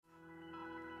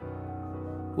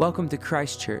Welcome to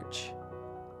Christ Church.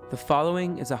 The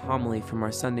following is a homily from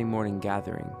our Sunday morning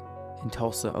gathering in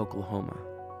Tulsa, Oklahoma.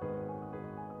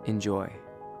 Enjoy.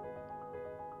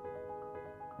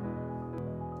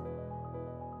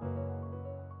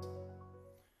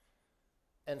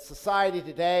 In society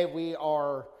today, we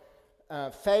are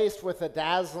faced with a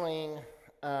dazzling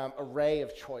array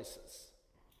of choices.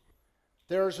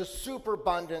 There's a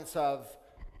superabundance of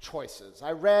choices.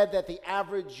 I read that the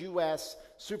average U.S.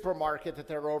 supermarket, that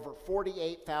there are over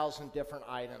 48,000 different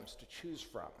items to choose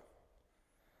from.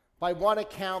 By one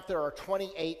account, there are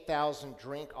 28,000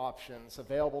 drink options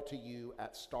available to you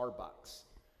at Starbucks.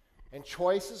 And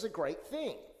choice is a great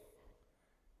thing.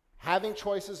 Having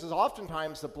choices is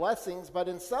oftentimes a blessing, but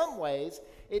in some ways,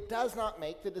 it does not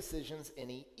make the decisions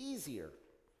any easier.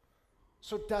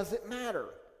 So does it matter?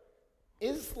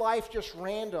 Is life just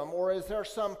random, or is there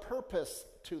some purpose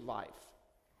to life?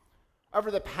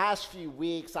 Over the past few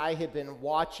weeks, I have been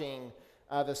watching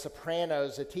The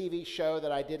Sopranos, a TV show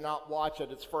that I did not watch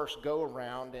at its first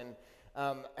go-around, and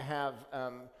have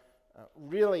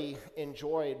really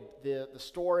enjoyed the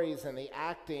stories and the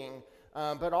acting,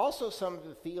 but also some of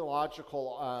the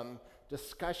theological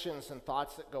discussions and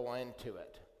thoughts that go into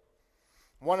it.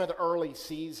 One of the early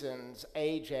seasons,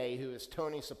 AJ, who is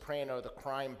Tony Soprano, the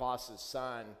crime boss's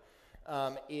son,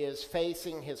 is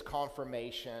facing his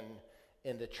confirmation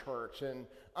in the church. And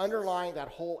underlying that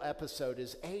whole episode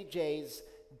is AJ's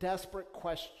desperate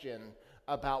question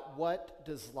about what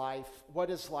is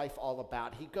life all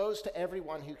about. He goes to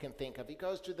everyone who can think of. He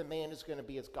goes to the man who's going to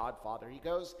be his godfather. He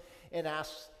goes and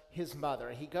asks his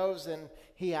mother. He goes and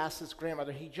he asks his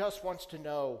grandmother. He just wants to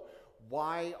know,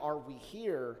 why are we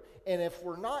here? And if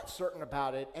we're not certain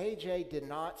about it, AJ did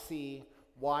not see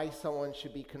why someone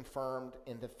should be confirmed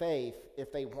in the faith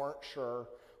if they weren't sure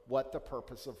what the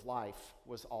purpose of life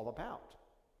was all about.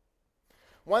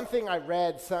 One thing I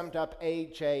read summed up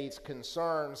AJ's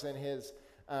concerns and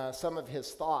some of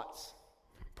his thoughts.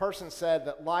 A person said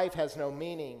that life has no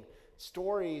meaning.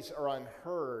 Stories are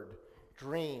unheard.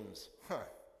 Dreams.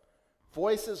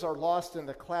 Voices are lost in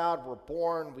the cloud. We're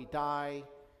born, we die.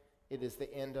 It is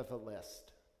the end of the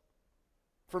list.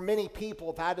 For many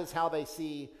people, that is how they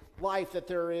see life, that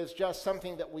there is just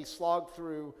something that we slog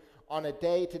through on a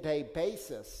day-to-day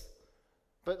basis,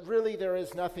 but really there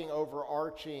is nothing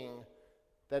overarching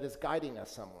that is guiding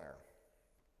us somewhere.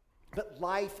 But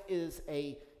life is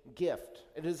a gift.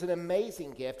 It is an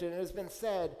amazing gift, and it has been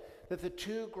said that the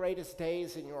two greatest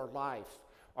days in your life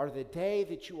are the day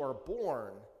that you are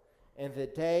born and the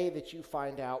day that you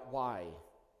find out why.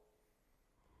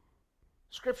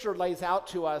 Scripture lays out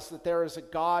to us that there is a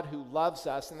God who loves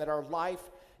us and that our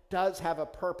life does have a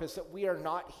purpose, that we are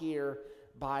not here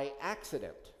by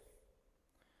accident.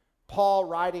 Paul,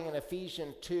 writing in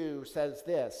Ephesians 2, says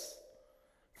this,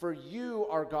 "For you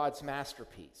are God's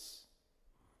masterpiece."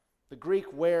 The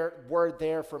Greek word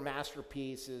there for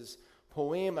masterpiece is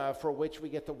poema, for which we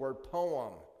get the word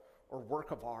poem or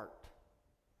work of art.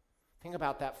 Think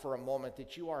about that for a moment,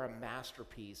 that you are a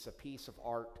masterpiece, a piece of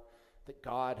art that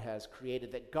God has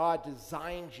created, that God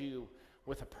designed you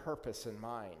with a purpose in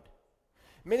mind.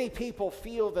 Many people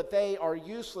feel that they are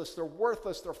useless, they're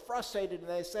worthless, they're frustrated, and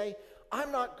they say,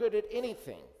 I'm not good at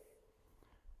anything.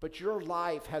 But your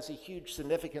life has a huge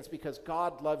significance because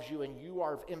God loves you and you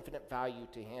are of infinite value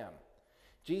to him.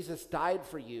 Jesus died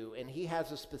for you, and he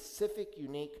has a specific,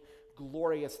 unique,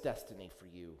 glorious destiny for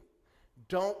you.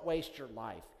 Don't waste your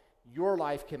life. Your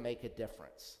life can make a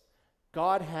difference.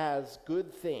 God has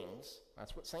good things.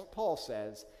 That's what St. Paul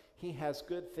says. He has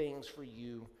good things for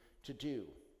you to do.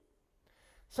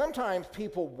 Sometimes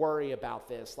people worry about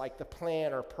this, like the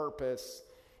plan or purpose.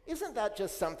 Isn't that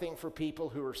just something for people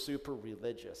who are super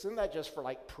religious? Isn't that just for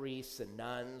like priests and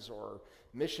nuns or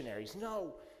missionaries?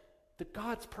 No,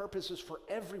 God's purpose is for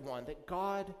everyone, that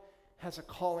God has a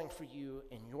calling for you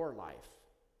in your life.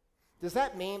 Does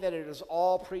that mean that it is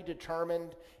all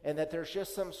predetermined and that there's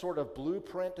just some sort of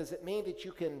blueprint? Does it mean that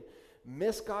you can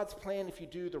miss God's plan if you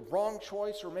do the wrong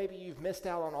choice, or maybe you've missed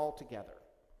out on altogether?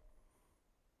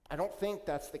 I don't think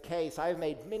that's the case. I've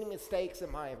made many mistakes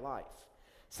in my life.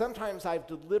 Sometimes I've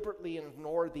deliberately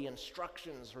ignored the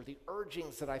instructions or the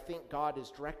urgings that I think God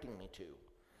is directing me to.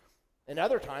 And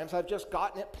other times I've just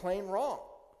gotten it plain wrong.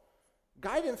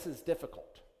 Guidance is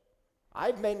difficult.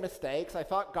 I've made mistakes. I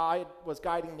thought God was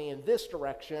guiding me in this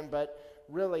direction, but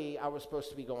really I was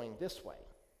supposed to be going this way.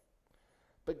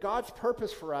 But God's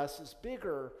purpose for us is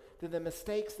bigger than the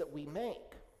mistakes that we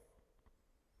make.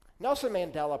 Nelson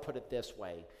Mandela put it this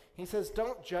way. He says,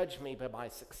 don't judge me by my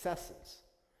successes.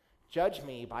 Judge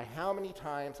me by how many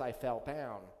times I fell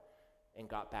down and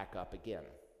got back up again.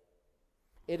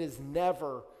 It is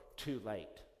never too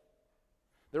late.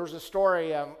 There was a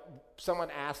story, someone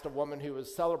asked a woman who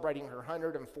was celebrating her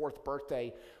 104th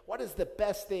birthday, what is the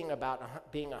best thing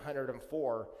about being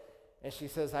 104? And she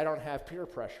says, I don't have peer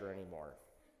pressure anymore.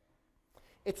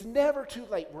 It's never too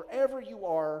late. Wherever you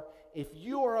are, if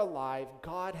you are alive,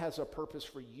 God has a purpose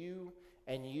for you,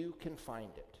 and you can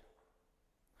find it.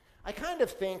 I kind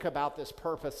of think about this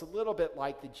purpose a little bit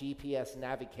like the GPS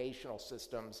navigational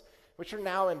systems, which are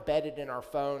now embedded in our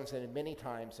phones and many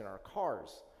times in our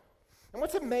cars. And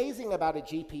what's amazing about a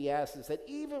GPS is that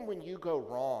even when you go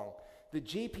wrong, the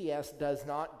GPS does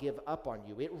not give up on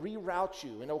you. It reroutes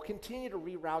you, and it will continue to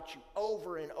reroute you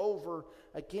over and over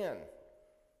again.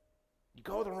 You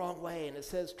go the wrong way, and it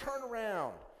says, turn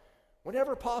around.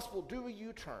 Whenever possible, do a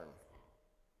U-turn.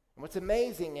 And what's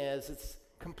amazing is it's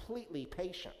completely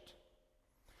patient.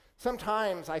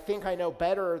 Sometimes I think I know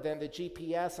better than the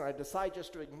GPS, and I decide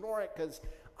just to ignore it because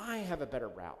I have a better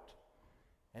route.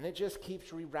 And it just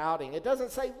keeps rerouting. It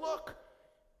doesn't say, look,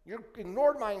 you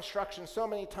ignored my instructions so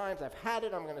many times. I've had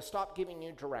it. I'm going to stop giving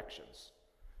you directions.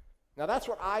 Now, that's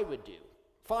what I would do.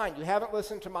 Fine, you haven't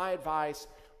listened to my advice.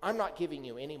 I'm not giving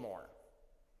you any more.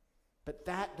 But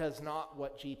that does not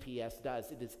what GPS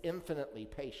does. It is infinitely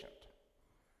patient.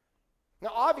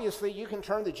 Now, obviously, you can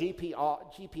turn the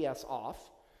GPS off.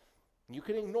 You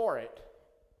can ignore it.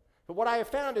 But what I have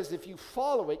found is if you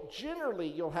follow it, generally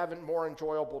you'll have a more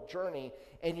enjoyable journey,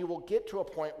 and you will get to a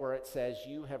point where it says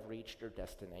you have reached your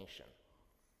destination.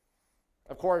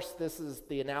 Of course,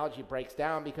 the analogy breaks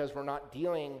down because we're not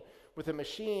dealing with a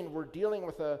machine, we're dealing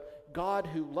with a God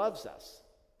who loves us.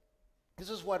 This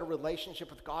is what a relationship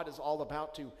with God is all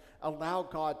about, to allow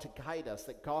God to guide us,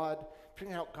 that God,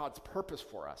 figuring out God's purpose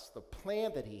for us, the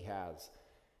plan that he has,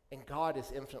 and God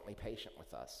is infinitely patient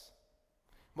with us.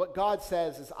 What God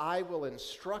says is, I will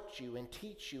instruct you and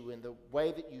teach you in the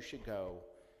way that you should go,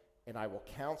 and I will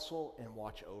counsel and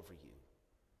watch over you.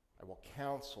 I will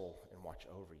counsel and watch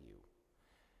over you.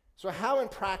 So how in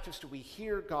practice do we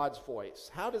hear God's voice?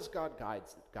 How does God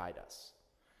guide us?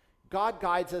 God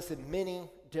guides us in many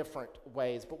different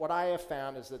ways, but what I have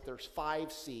found is that there's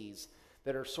 5 C's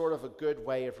that are sort of a good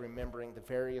way of remembering the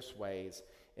various ways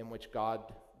in which God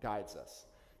guides us.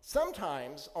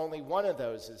 Sometimes only one of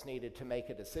those is needed to make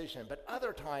a decision, but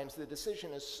other times the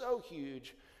decision is so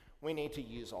huge we need to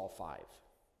use all 5.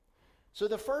 So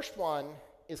the first one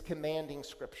is commanding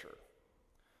Scripture.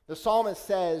 The psalmist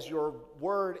says, your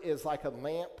word is like a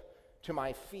lamp to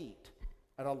my feet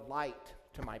and a light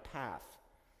to my path.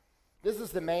 This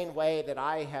is the main way that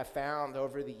I have found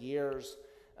over the years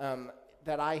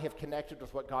that I have connected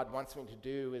with what God wants me to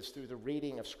do is through the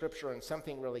reading of Scripture, and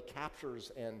something really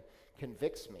captures and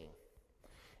convicts me.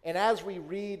 And as we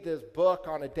read this book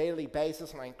on a daily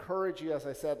basis, and I encourage you, as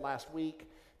I said last week,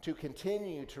 to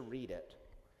continue to read it,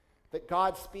 that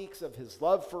God speaks of his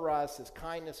love for us, his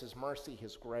kindness, his mercy,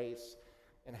 his grace,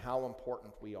 and how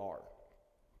important we are.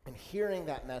 And hearing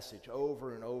that message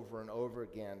over and over and over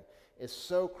again is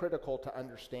so critical to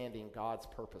understanding God's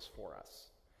purpose for us.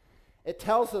 It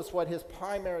tells us what his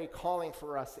primary calling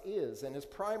for us is, and his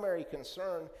primary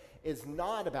concern is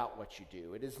not about what you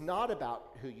do. It is not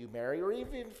about who you marry or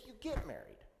even if you get married.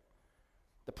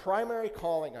 The primary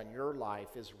calling on your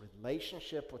life is a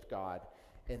relationship with God,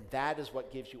 and that is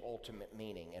what gives you ultimate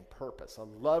meaning and purpose, a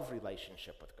love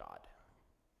relationship with God.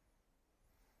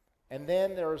 And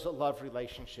then there is a love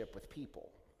relationship with people.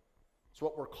 It's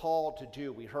what we're called to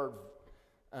do. We heard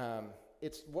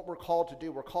it's what we're called to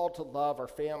do. We're called to love our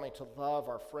family, to love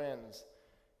our friends,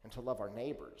 and to love our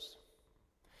neighbors.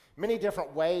 Many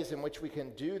different ways in which we can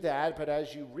do that, but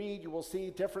as you read, you will see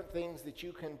different things that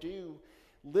you can do.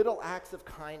 Little acts of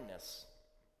kindness,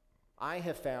 I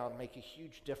have found, make a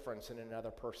huge difference in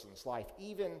another person's life,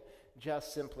 even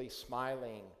just simply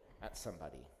smiling at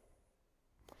somebody.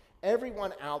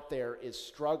 Everyone out there is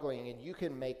struggling, and you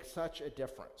can make such a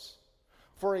difference.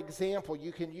 For example,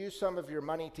 you can use some of your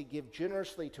money to give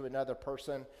generously to another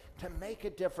person to make a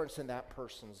difference in that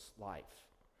person's life.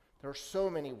 There are so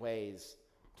many ways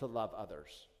to love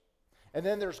others. And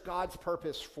then there's God's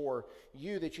purpose for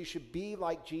you, that you should be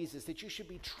like Jesus, that you should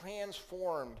be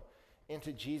transformed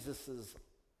into Jesus'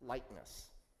 likeness.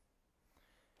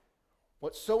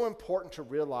 What's so important to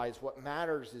realize, what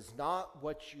matters is not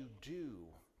what you do,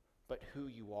 but who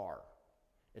you are.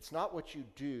 It's not what you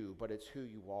do, but it's who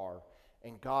you are.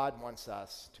 And God wants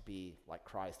us to be like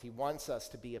Christ. He wants us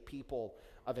to be a people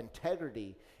of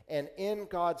integrity. And in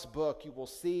God's book, you will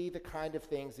see the kind of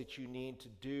things that you need to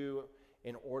do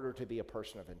in order to be a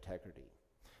person of integrity.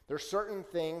 There are certain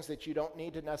things that you don't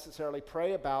need to necessarily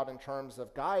pray about in terms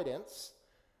of guidance,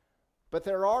 but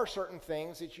there are certain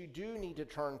things that you do need to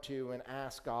turn to and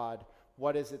ask God,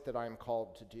 what is it that I'm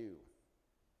called to do?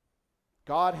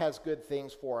 God has good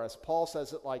things for us. Paul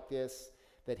says it like this,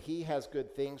 that he has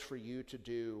good things for you to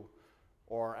do,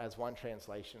 or as one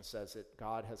translation says it,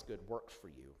 God has good works for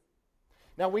you.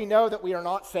 Now we know that we are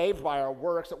not saved by our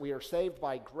works, that we are saved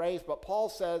by grace, but Paul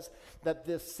says that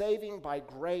this saving by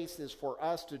grace is for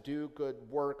us to do good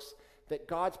works, that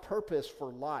God's purpose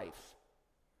for life,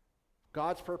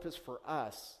 God's purpose for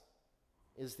us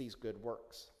is these good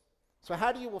works. So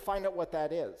how do you find out what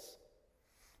that is?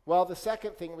 Well, the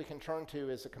second thing we can turn to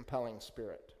is a compelling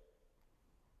spirit.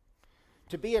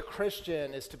 To be a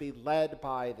Christian is to be led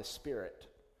by the Spirit.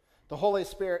 The Holy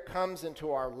Spirit comes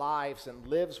into our lives and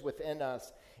lives within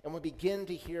us, and we begin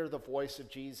to hear the voice of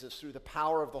Jesus through the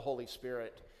power of the Holy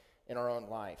Spirit in our own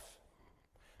life.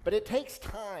 But it takes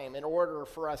time in order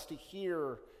for us to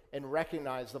hear and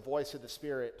recognize the voice of the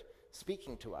Spirit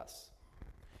speaking to us.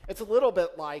 It's a little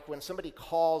bit like when somebody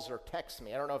calls or texts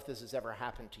me. I don't know if this has ever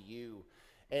happened to you.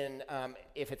 And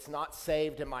if it's not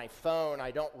saved in my phone,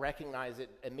 I don't recognize it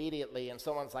immediately. And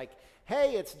someone's like,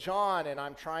 hey, it's John. And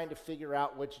I'm trying to figure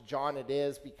out which John it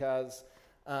is because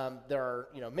there are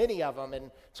many of them.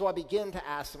 And so I begin to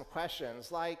ask some questions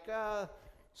like,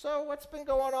 so what's been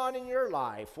going on in your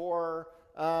life? Or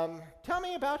tell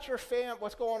me about your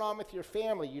what's going on with your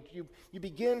family. You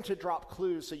begin to drop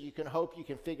clues so you can hope you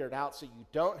can figure it out so you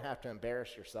don't have to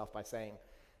embarrass yourself by saying,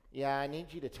 yeah, I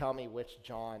need you to tell me which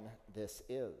John this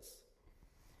is.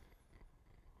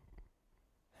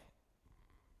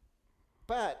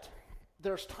 But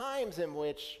there's times in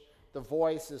which the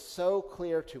voice is so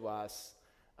clear to us,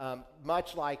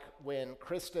 much like when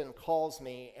Kristen calls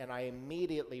me and I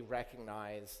immediately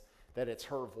recognize that it's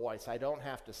her voice. I don't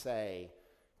have to say,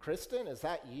 Kristen, is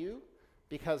that you?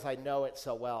 Because I know it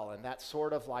so well. And that's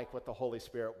sort of like what the Holy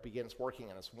Spirit begins working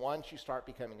in us. Once you start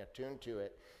becoming attuned to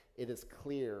it, it is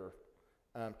clear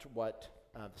to what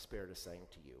the Spirit is saying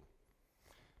to you.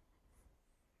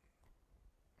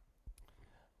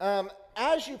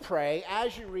 As you pray,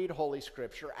 as you read Holy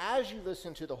Scripture, as you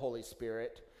listen to the Holy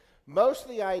Spirit, most of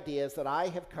the ideas that I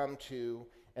have come to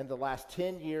in the last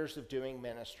 10 years of doing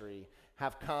ministry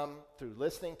have come through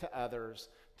listening to others,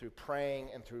 through praying,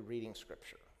 and through reading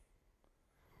Scripture.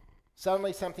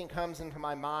 Suddenly something comes into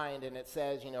my mind and it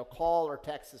says, call or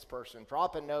text this person,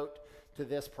 drop a note to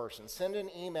this person, send an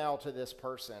email to this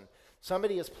person.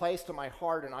 Somebody is placed in my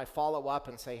heart and I follow up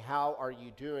and say, how are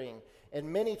you doing?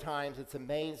 And many times it's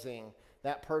amazing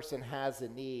that person has a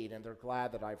need and they're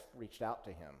glad that I've reached out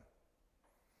to him.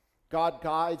 God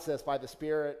guides us by the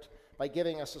Spirit, by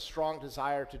giving us a strong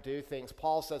desire to do things.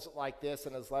 Paul says it like this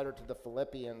in his letter to the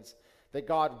Philippians, that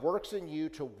God works in you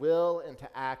to will and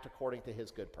to act according to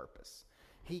his good purpose.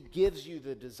 He gives you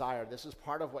the desire. This is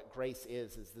part of what grace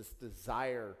is this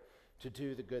desire to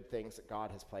do the good things that God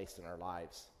has placed in our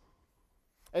lives.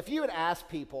 If you had asked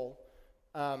people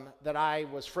that I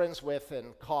was friends with in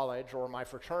college or my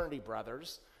fraternity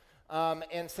brothers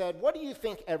and said, what do you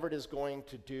think Everett is going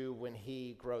to do when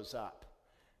he grows up?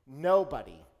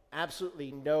 Nobody,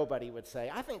 absolutely nobody would say,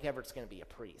 I think Everett's going to be a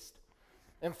priest.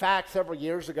 In fact, several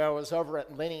years ago, I was over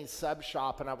at Lenny's sub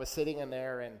shop, and I was sitting in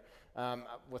there and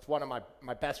with one of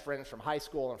my best friends from high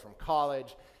school and from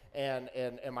college, and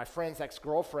my friend's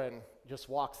ex-girlfriend just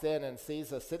walks in and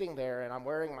sees us sitting there, and I'm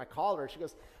wearing my collar. She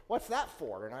goes, what's that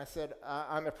for? And I said,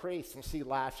 I'm a priest. And she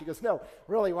laughed. She goes, no,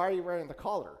 really, why are you wearing the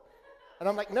collar? And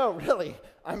I'm like, no, really,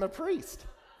 I'm a priest.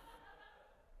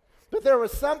 But there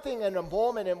was something in a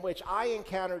moment in which I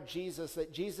encountered Jesus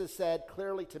that Jesus said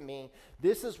clearly to me,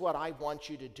 this is what I want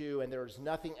you to do, and there is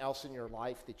nothing else in your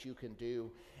life that you can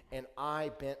do. And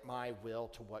I bent my will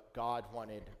to what God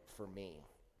wanted for me.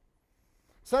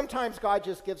 Sometimes God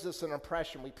just gives us an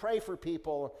impression. We pray for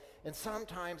people, and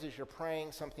sometimes as you're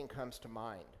praying, something comes to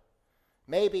mind.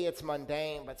 Maybe it's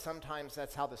mundane, but sometimes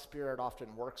that's how the Spirit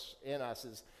often works in us.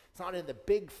 It's not in the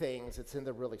big things, it's in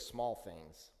the really small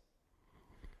things.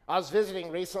 I was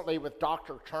visiting recently with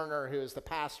Dr. Turner, who is the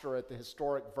pastor at the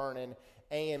historic Vernon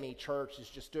AME Church. He's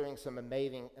just doing some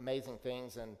amazing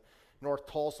things in North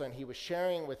Tulsa, and he was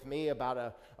sharing with me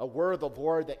about a word of the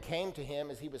Lord that came to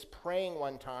him as he was praying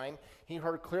one time. He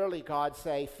heard clearly God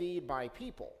say, feed my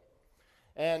people.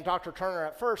 And Dr. Turner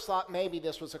at first thought maybe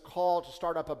this was a call to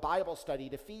start up a Bible study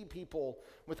to feed people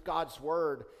with God's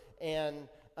word. And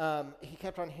he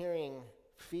kept on hearing,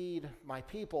 feed my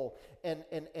people.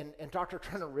 And Dr.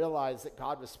 Turner realized that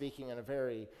God was speaking in a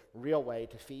very real way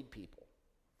to feed people.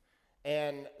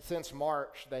 And since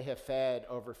March, they have fed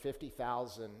over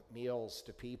 50,000 meals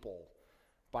to people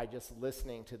by just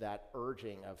listening to that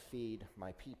urging of feed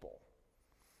my people.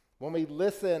 When we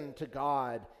listen to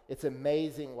God, it's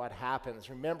amazing what happens.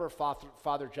 Remember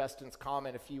Father Justin's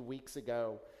comment a few weeks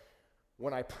ago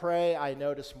When I pray, I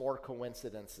notice more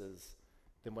coincidences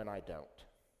than when I don't.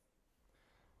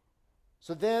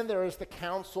 So then there is the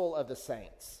council of the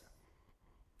saints.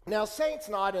 Now, saints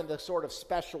not in the sort of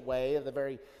special way of the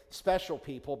very special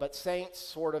people, but saints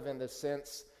sort of in the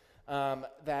sense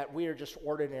that we are just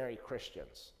ordinary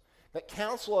Christians. That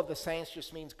council of the saints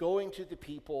just means going to the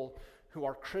people who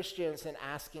are Christians and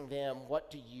asking them, what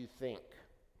do you think?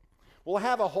 We'll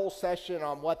have a whole session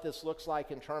on what this looks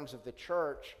like in terms of the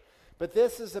church, but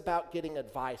this is about getting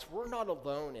advice. We're not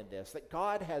alone in this, that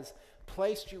God has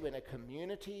placed you in a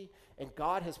community and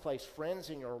God has placed friends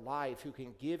in your life who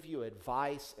can give you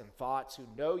advice and thoughts, who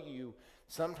know you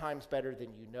sometimes better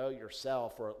than you know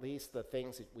yourself, or at least the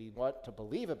things that we want to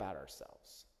believe about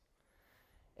ourselves.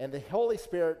 And the Holy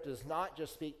Spirit does not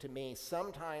just speak to me.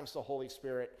 Sometimes the Holy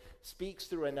Spirit speaks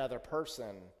through another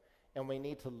person, and we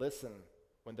need to listen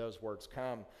when those words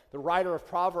come. The writer of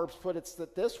Proverbs put it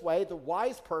this way: the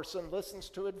wise person listens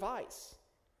to advice.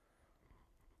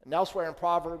 And elsewhere in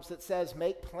Proverbs it says,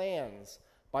 make plans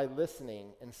by listening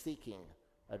and seeking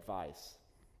advice.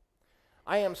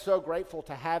 I am so grateful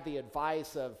to have the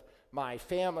advice of my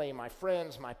family, my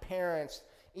friends, my parents,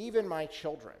 even my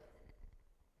children.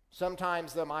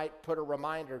 Sometimes they might put a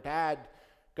reminder, Dad,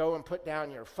 go and put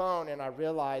down your phone, and I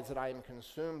realize that I am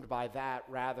consumed by that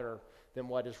rather than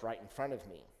what is right in front of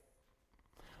me.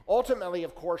 Ultimately,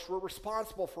 of course, we're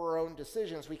responsible for our own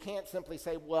decisions. We can't simply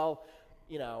say, well,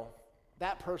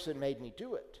 that person made me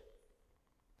do it.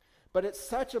 But it's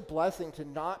such a blessing to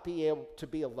not be able to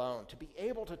be alone, to be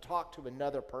able to talk to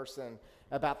another person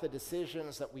about the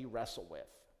decisions that we wrestle with.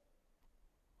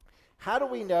 How do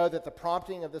we know that the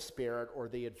prompting of the Spirit or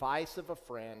the advice of a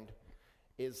friend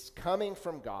is coming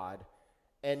from God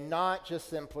and not just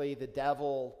simply the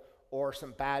devil or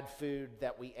some bad food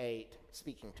that we ate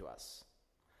speaking to us?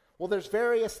 Well, there's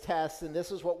various tests, and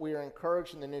this is what we are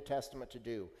encouraged in the New Testament to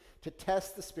do, to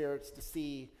test the spirits to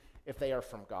see if they are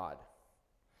from God.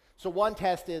 So one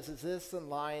test is this in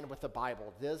line with the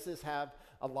Bible? Does this have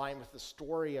a line with the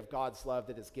story of God's love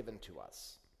that is given to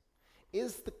us?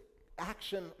 Is the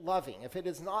action loving? If it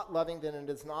is not loving, then it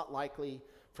is not likely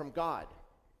from God.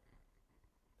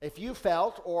 If you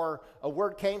felt or a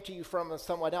word came to you from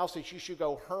someone else that you should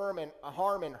go harm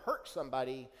and hurt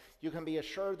somebody, you can be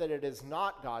assured that it is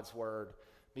not God's word,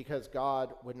 because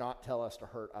God would not tell us to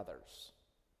hurt others.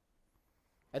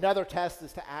 Another test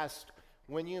is to ask,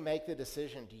 when you make the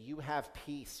decision, do you have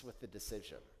peace with the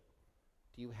decision?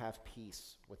 Do you have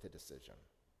peace with the decision?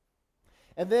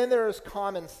 And then there is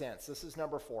common sense. This is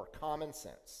number 4, common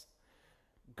sense.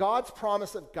 God's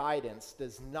promise of guidance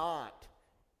does not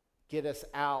get us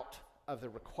out of the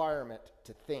requirement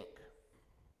to think.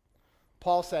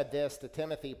 Paul said this to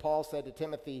Timothy. Paul said to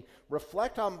Timothy,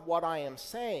 reflect on what I am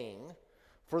saying,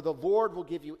 for the Lord will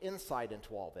give you insight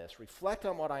into all this. Reflect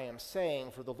on what I am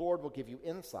saying, for the Lord will give you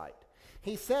insight.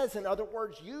 He says, in other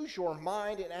words, use your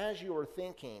mind, and as you are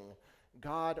thinking,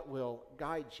 God will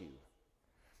guide you.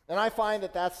 And I find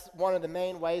that that's one of the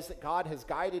main ways that God has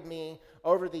guided me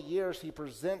over the years. He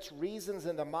presents reasons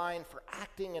in the mind for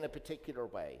acting in a particular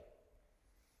way.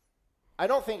 I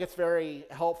don't think it's very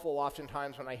helpful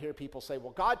oftentimes when I hear people say,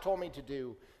 well, God told me to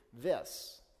do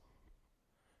this.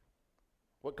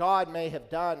 What God may have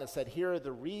done is said, here are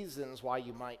the reasons why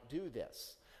you might do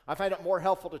this. I find it more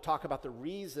helpful to talk about the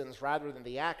reasons rather than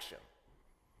the action.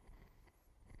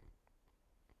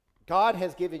 God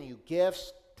has given you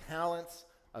gifts, talents,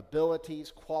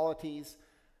 abilities, qualities.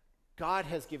 God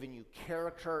has given you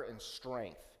character and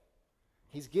strength.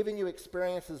 He's given you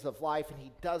experiences of life, and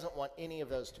he doesn't want any of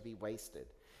those to be wasted.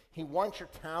 He wants your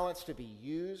talents to be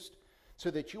used so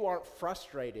that you aren't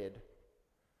frustrated,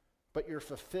 but you're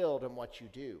fulfilled in what you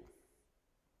do.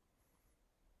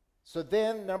 So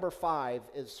then, number 5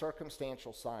 is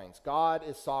circumstantial signs. God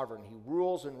is sovereign. He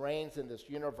rules and reigns in this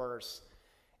universe,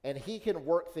 and he can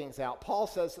work things out. Paul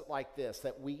says it like this,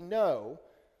 that we know,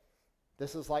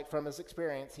 this is like from his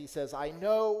experience, he says, I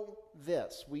know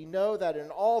this. We know that in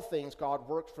all things God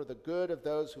works for the good of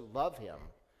those who love him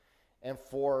and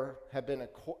have been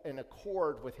in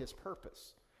accord with his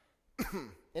purpose.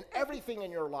 In everything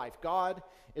in your life, God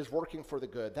is working for the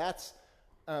good. That's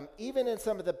even in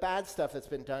some of the bad stuff that's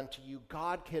been done to you,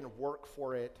 God can work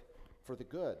for it for the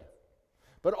good.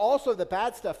 But also the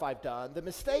bad stuff I've done, the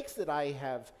mistakes that I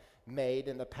have made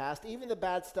in the past, even the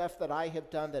bad stuff that I have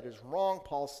done that is wrong,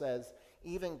 Paul says,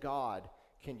 even God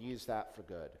can use that for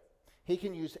good. He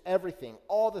can use everything,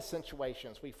 all the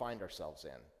situations we find ourselves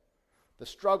in. The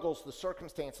struggles, the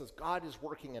circumstances, God is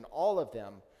working in all of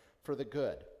them for the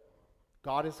good.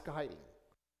 God is guiding.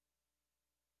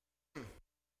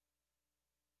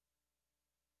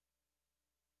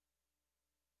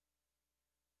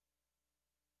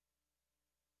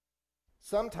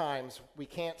 sometimes we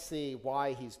can't see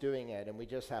why he's doing it, and we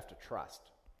just have to trust.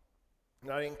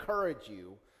 And I encourage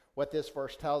you, what this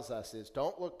verse tells us is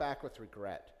don't look back with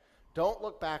regret. Don't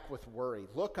look back with worry.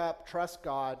 Look up, trust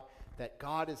God, that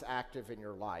God is active in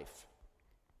your life.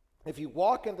 If you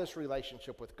walk in this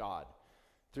relationship with God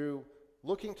through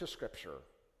looking to Scripture,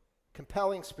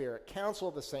 compelling spirit, counsel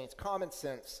of the saints, common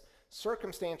sense,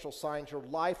 circumstantial signs, your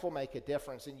life will make a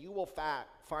difference, and you will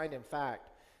find, in fact,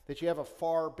 that you have a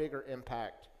far bigger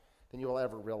impact than you will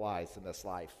ever realize in this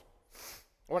life.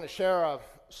 I want to share a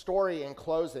story in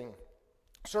closing.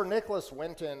 Sir Nicholas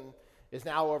Winton is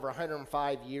now over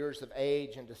 105 years of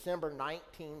age. In December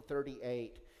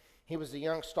 1938, he was a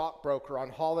young stockbroker on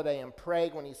holiday in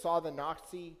Prague when he saw the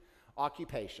Nazi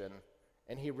occupation,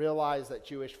 and he realized that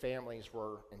Jewish families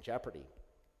were in jeopardy.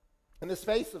 In the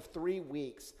space of 3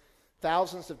 weeks,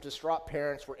 thousands of distraught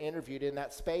parents were interviewed. In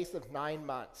that space of 9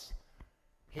 months,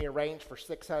 he arranged for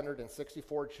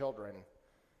 664 children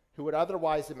who would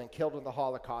otherwise have been killed in the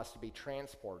Holocaust to be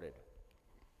transported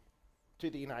to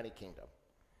the United Kingdom.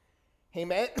 He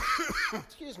managed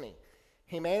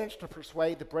to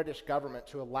persuade the British government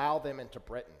to allow them into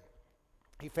Britain.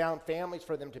 He found families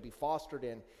for them to be fostered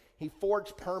in. He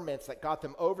forged permits that got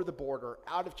them over the border,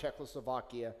 out of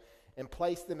Czechoslovakia, and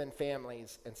placed them in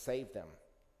families and saved them.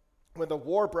 When the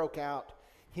war broke out,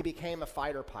 he became a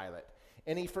fighter pilot,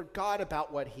 and he forgot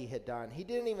about what he had done. He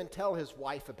didn't even tell his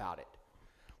wife about it.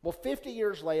 Well, 50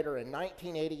 years later, in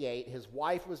 1988, his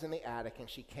wife was in the attic, and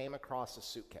she came across a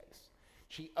suitcase.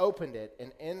 She opened it,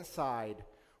 and inside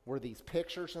were these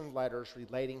pictures and letters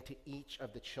relating to each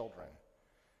of the children.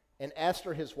 And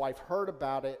Esther, his wife, heard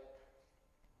about it.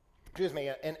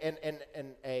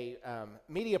 And a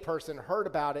media person heard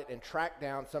about it and tracked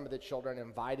down some of the children and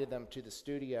invited them to the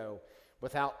studio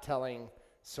without telling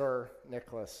Sir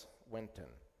Nicholas Winton.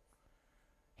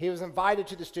 He was invited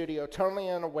to the studio totally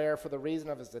unaware for the reason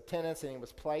of his attendance, and he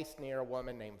was placed near a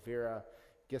woman named Vera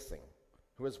Gissing,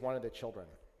 who was one of the children.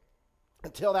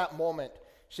 Until that moment,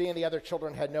 she and the other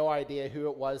children had no idea who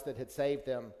it was that had saved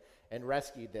them and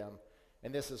rescued them,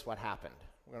 and this is what happened.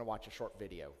 We're going to watch a short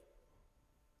video.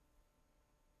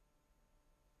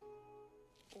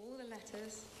 All the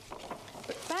letters.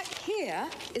 But back here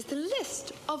is the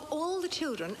list of all the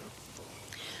children.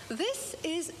 This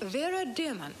is Vera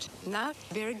Diamant, now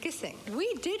Vera Gissing.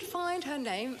 We did find her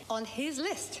name on his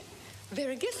list.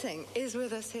 Vera Gissing is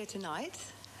with us here tonight.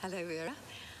 Hello, Vera.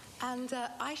 And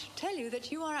I should tell you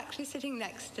that you are actually sitting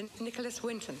next to Nicholas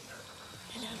Winton.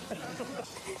 Hello.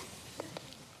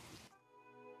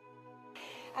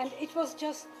 And it was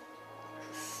just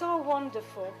so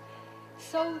wonderful,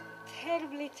 so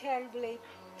terribly, terribly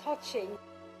touching.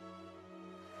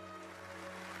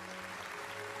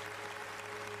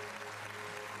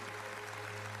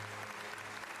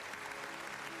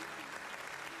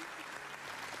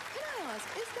 Can I ask,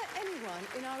 is there anyone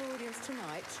in our audience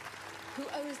tonight who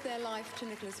owes their life to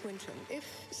Nicholas Winton? If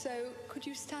so, could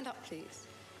you stand up, please?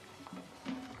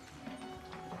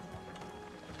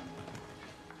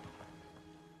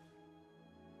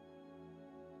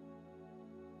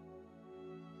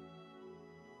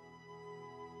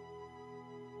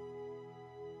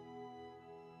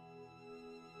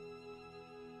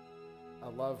 I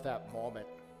love that moment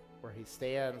where he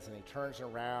stands and he turns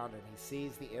around and he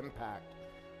sees the impact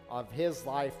of his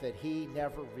life that he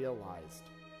never realized.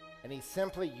 And he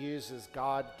simply uses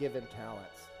God-given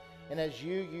talents. And as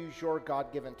you use your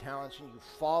God-given talents and you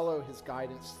follow his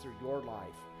guidance through your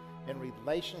life in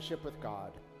relationship with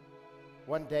God,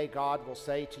 one day God will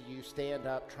say to you, stand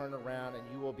up, turn around, and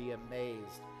you will be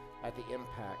amazed at the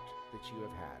impact that you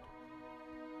have had.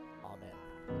 Amen.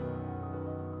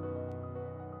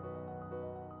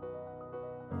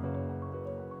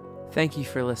 Thank you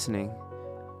for listening.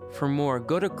 For more,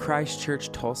 go to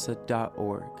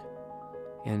christchurchtulsa.org,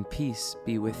 and peace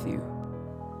be with you.